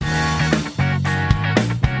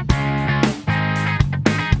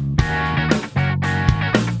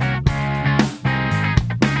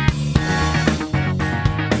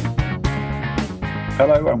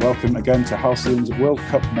Hello and welcome again to Halcyon's World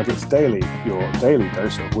Cup Nuggets Daily, your daily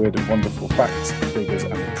dose of weird and wonderful facts, figures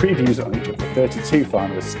and previews on each of the 32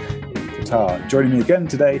 finalists in Qatar. Joining me again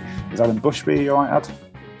today is Adam Bushby. You all right, Ad?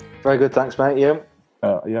 Very good, thanks, mate. You?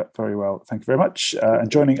 Yeah, very well. Thank you very much.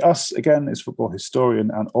 And joining us again is football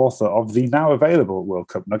historian and author of the now available World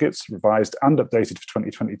Cup Nuggets, revised and updated for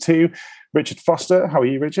 2022, Richard Foster. How are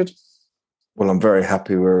you, Richard? Well, I'm very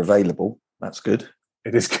happy we're available. That's good.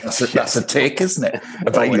 It is good. That's a tick, isn't it?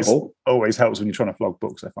 Available. Always helps when you're trying to flog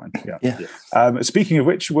books, I find. Yeah. Speaking of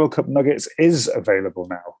which, World Cup Nuggets is available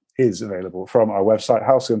from our website,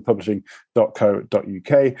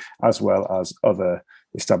 halcyonpublishing.co.uk, as well as other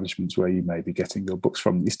establishments where you may be getting your books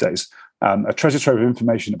from these days. A treasure trove of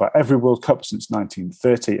information about every World Cup since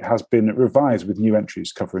 1930. It has been revised with new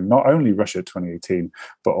entries covering not only Russia 2018,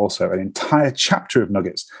 but also an entire chapter of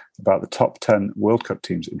Nuggets about the top 10 World Cup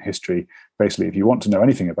teams in history. Basically, if you want to know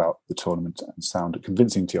anything about the tournament and sound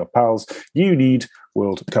convincing to your pals, you need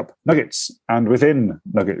World Cup Nuggets. And within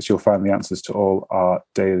Nuggets, you'll find the answers to all our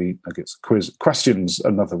daily Nuggets quiz questions,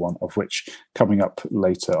 another one of which coming up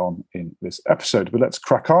later on in this episode. But let's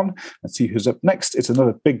crack on and see who's up next. It's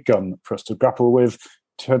another big gun for us to grapple with.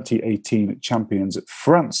 2018 champions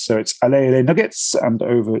France. So it's Allez les Nuggets, and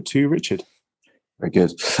over to Richard. Very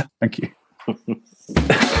good. Thank you.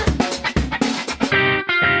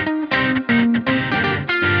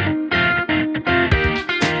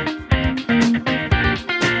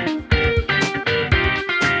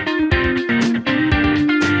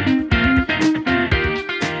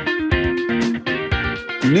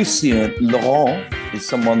 Lucien Laurent is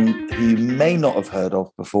someone who you may not have heard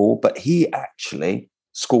of before, but he actually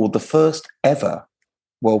scored the first ever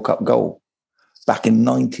World Cup goal back in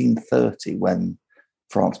 1930 when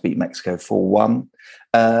France beat Mexico 4-1.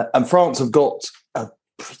 And France have got a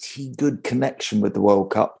pretty good connection with the World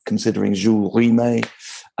Cup, considering Jules Rimet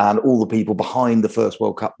and all the people behind the first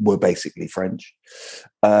World Cup were basically French.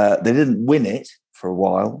 They didn't win it for a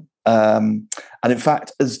while. And in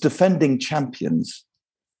fact, as defending champions,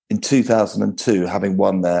 in 2002, having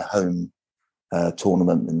won their home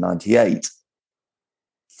tournament in 98,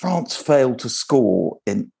 France failed to score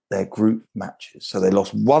in their group matches. So they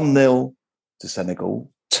lost 1-0 to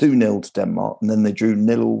Senegal, 2-0 to Denmark, and then they drew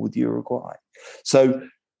 0 with Uruguay. So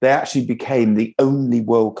they actually became the only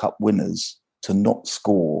World Cup winners to not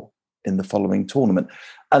score in the following tournament.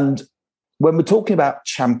 And when we're talking about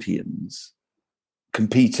champions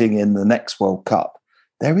competing in the next World Cup,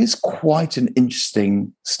 there is quite an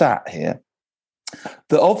interesting stat here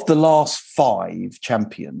that of the last 5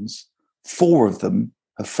 champions, 4 of them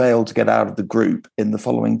have failed to get out of the group in the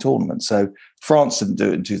following tournament. So France didn't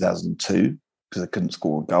do it in 2002 because they couldn't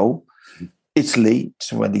score a goal. Italy,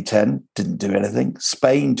 2010, didn't do anything.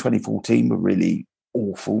 Spain, 2014, were really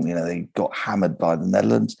awful. You know, they got hammered by the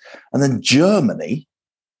Netherlands. And then Germany,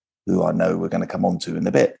 who I know we're going to come on to in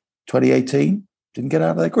a bit, 2018, didn't get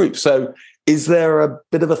out of their group. So is there a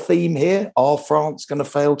bit of a theme here? Are France going to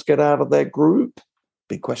fail to get out of their group?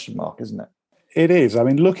 Big question mark, isn't it? It is. I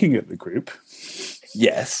mean, looking at the group.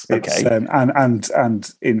 Yes. Okay.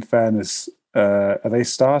 And in fairness, are they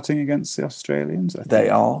starting against the Australians? They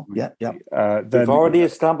are. Yeah. They've already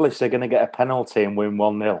established they're going to get a penalty and win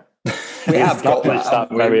 1-0. We have got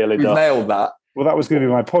that. We've nailed that. Well, that was going to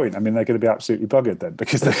be my point. I mean, they're going to be absolutely buggered then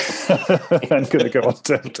because they're then going to go on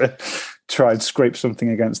to try and scrape something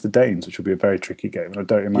against the Danes, which will be a very tricky game. And I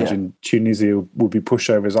don't imagine Tunisia will be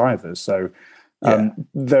pushovers either. So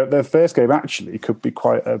their first game actually could be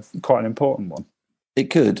quite an important one.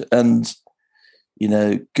 It could. And, you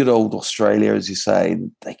know, good old Australia, as you say,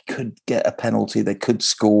 they could get a penalty. They could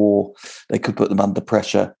score. They could put them under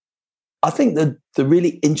pressure. I think the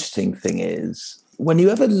really interesting thing is, when you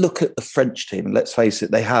ever look at the French team, and let's face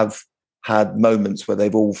it, they have had moments where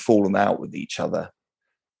they've all fallen out with each other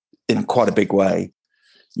in quite a big way.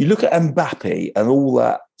 You look at Mbappe and all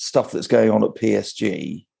that stuff that's going on at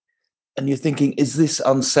PSG, and you're thinking, is this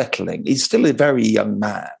unsettling? He's still a very young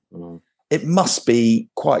man. It must be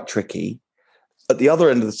quite tricky. At the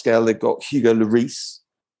other end of the scale, they've got Hugo Lloris,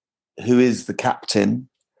 who is the captain.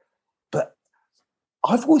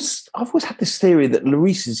 I've always had this theory that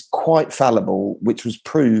Lloris is quite fallible, which was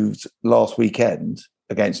proved last weekend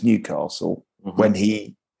against Newcastle when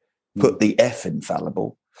he put the F in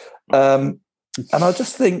fallible. And I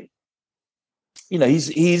just think, you know,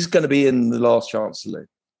 he's going to be in the last chance saloon.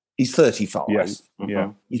 He's 35. Yes.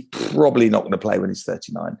 Yeah. He's probably not going to play when he's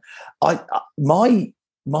 39.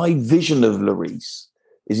 My vision of Lloris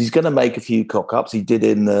is he's going to make a few cock-ups. He did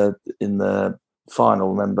in the final,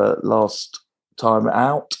 remember, last time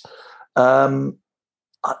out. I'm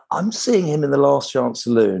seeing him in the last chance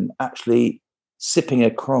saloon actually sipping a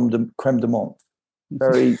creme de menthe.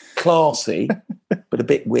 Very classy, but a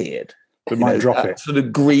bit weird. But might drop it. Sort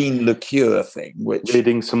of green liqueur thing, which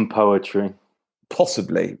reading some poetry,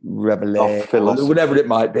 possibly Rabelais, Or philosophy. whatever it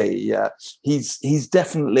might be. Yeah, he's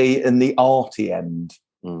definitely in the arty end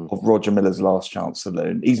of Roger Miller's Last Chance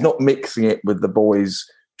Saloon. He's not mixing it with the boys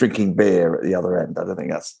drinking beer at the other end. I don't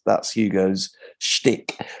think that's Hugo's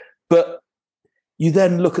shtick. But you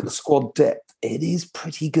then look at the squad depth. It is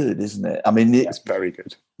pretty good, isn't it? I mean, It's very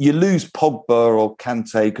good. You lose Pogba or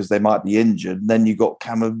Kante because they might be injured. And then you got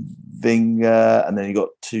Camavinga, and then you got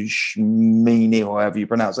Tushmini, or however you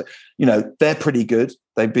pronounce it. You know, they're pretty good.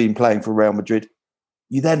 They've been playing for Real Madrid.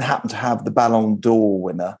 You then happen to have the Ballon d'Or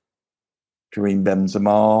winner, Karim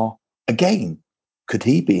Benzema. Again, could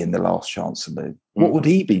he be in the Last Chance Saloon? What would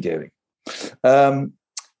he be doing? And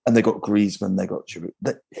they got Griezmann. They got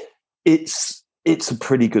Giroud. It's a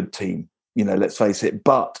pretty good team. You know, let's face it.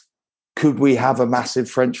 But could we have a massive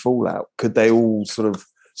French fallout? Could they all sort of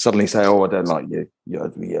suddenly say, "Oh, I don't like you. You're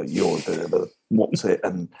the what's it?"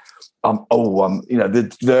 And you know, they're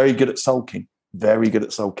very good at sulking. Very good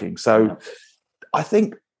at sulking. So I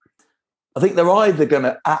think they're either going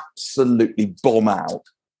to absolutely bomb out,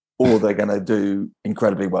 or they're going to do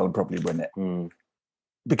incredibly well and probably win it.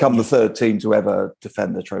 Become the third team to ever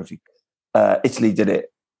defend the trophy. Italy did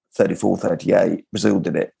it 34-38. Brazil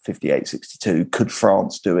did it 58-62. Could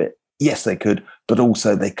France do it? Yes, they could, but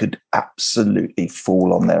also they could absolutely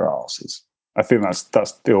fall on their asses. I think that's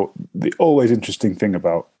the always interesting thing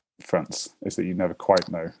about France, is that you never quite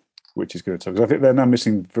know which is going to. Because I think they're now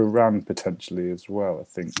missing Varane potentially as well. I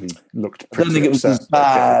think he looked pretty I don't think it was upset as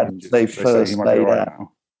bad as they say first he might be laid all right out.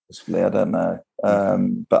 now. Possibly, I don't know.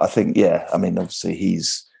 But I think, I mean, obviously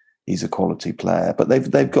he's a quality player, but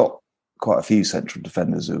they've got quite a few central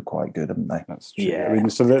defenders who are quite good, haven't they? That's true. Yeah. I mean,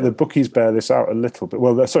 so the bookies bear this out a little bit.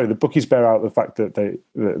 Well, the bookies bear out the fact that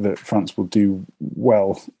that France will do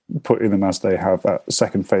well, putting them as they have at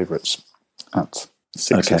second favourites at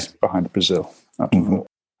 6 behind Brazil. And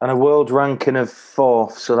a world ranking of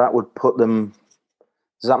 4th, so that would put them.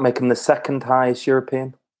 Does that make them the second highest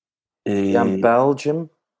European? And Belgium,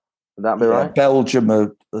 would that be right? Belgium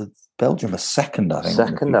are second, I think.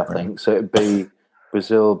 Second, I think. So it'd be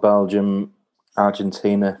Brazil, Belgium,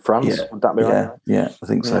 Argentina, France. Would that be right? Yeah, I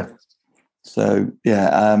think so. So, you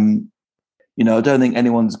know, I don't think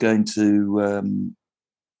anyone's going to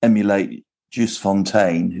emulate Jules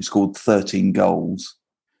Fontaine, who scored 13 goals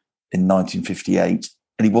in 1958,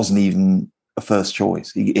 and he wasn't even a first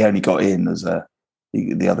choice. He only got in as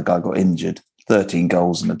the other guy got injured. 13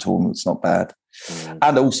 goals in a tournament's not bad.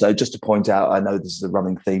 And also, just to point out, I know this is a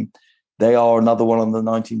running theme, they are another one of the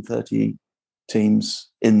 1930 teams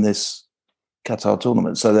in this Qatar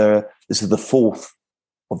tournament. So this is the 4th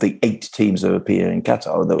of the 8 teams that appear in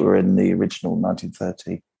Qatar that were in the original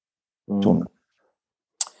 1930 tournament.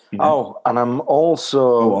 You know? Oh, and I'm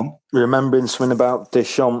also remembering something about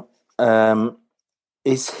Deschamps.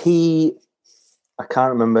 Is he? I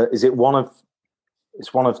can't remember. Is it one of?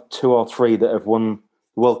 It's one of 2 or 3 that have won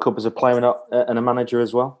the World Cup as a player and a manager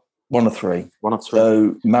as well. One of 3. One of 3.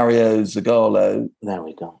 So Mario Zagallo, there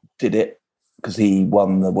we go, did it because he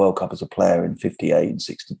won the World Cup as a player in 58 and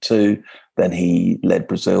 62. Then he led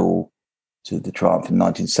Brazil to the triumph in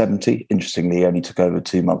 1970. Interestingly, he only took over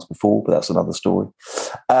 2 months before, but that's another story.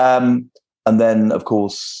 And then, of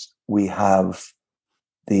course, we have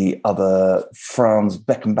the other Franz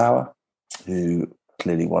Beckenbauer, who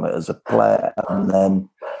clearly won it as a player and then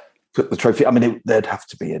took the trophy. I mean, there'd have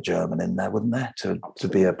to be a German in there, wouldn't there, to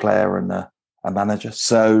be a player and a manager.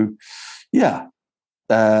 So,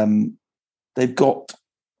 they've got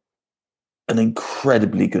an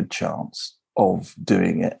incredibly good chance of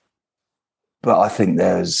doing it. But I think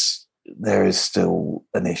there is still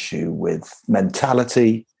an issue with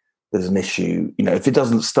mentality. There's an issue, you know, if it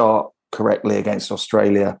doesn't start correctly against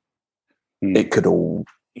Australia, it could all,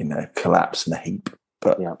 you know, collapse in a heap.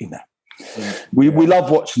 But, you know, we love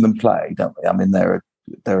watching them play, don't we? I mean, they're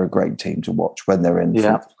a great team to watch when they're in full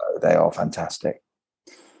flow. They are fantastic.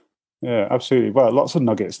 Yeah, absolutely. Well, lots of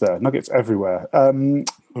nuggets there. Nuggets everywhere. Thank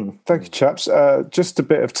you, chaps. Just a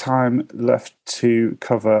bit of time left to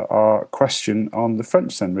cover our question on the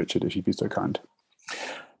French then, Richard, if you'd be so kind.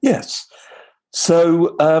 Yes.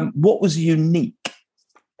 So what was unique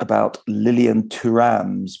about Lilian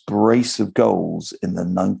Thuram's brace of goals in the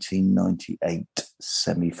 1998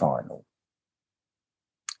 semi-final?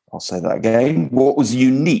 I'll say that again. What was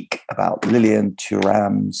unique about Lilian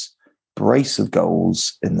Thuram's brace of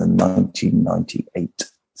goals in the 1998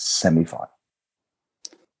 semi-final?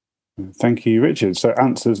 Thank you, Richard. So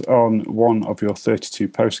answers on one of your 32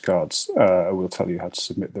 postcards. We'll tell you how to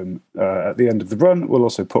submit them at the end of the run. We'll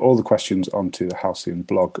also put all the questions onto the Halcyon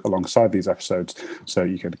blog alongside these episodes so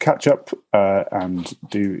you can catch up and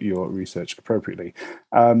do your research appropriately.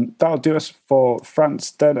 That'll do us for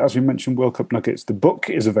France then. As we mentioned, World Cup Nuggets, the book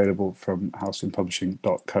is available from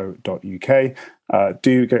halcyonpublishing.co.uk.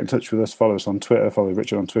 Do get in touch with us, follow us on Twitter, follow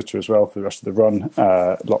Richard on Twitter as well for the rest of the run.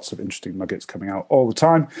 Lots of interesting nuggets coming out all the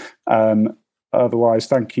time. Otherwise,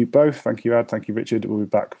 thank you both. Thank you, Ad. Thank you, Richard. We'll be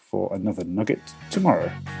back for another nugget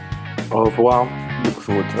tomorrow. Au revoir. Look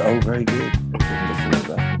forward to that. Oh, very good. Look forward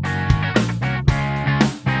to that.